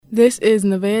This is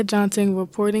Nevaeh Johnson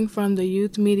reporting from the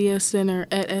Youth Media Center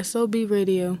at SOB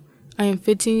Radio. I am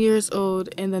 15 years old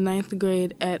in the 9th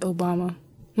grade at Obama.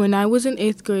 When I was in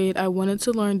 8th grade, I wanted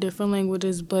to learn different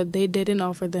languages, but they didn't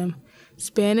offer them.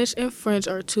 Spanish and French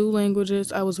are two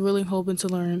languages I was really hoping to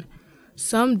learn.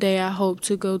 Someday I hope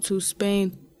to go to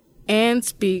Spain and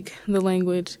speak the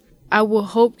language. I will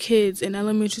hope kids in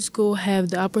elementary school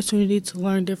have the opportunity to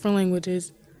learn different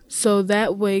languages, so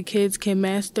that way kids can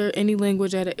master any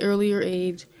language at an earlier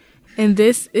age. And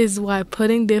this is why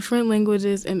putting different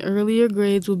languages in earlier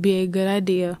grades would be a good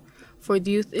idea. For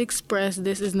Youth Express,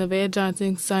 this is Nevaeh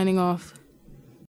Johnson signing off.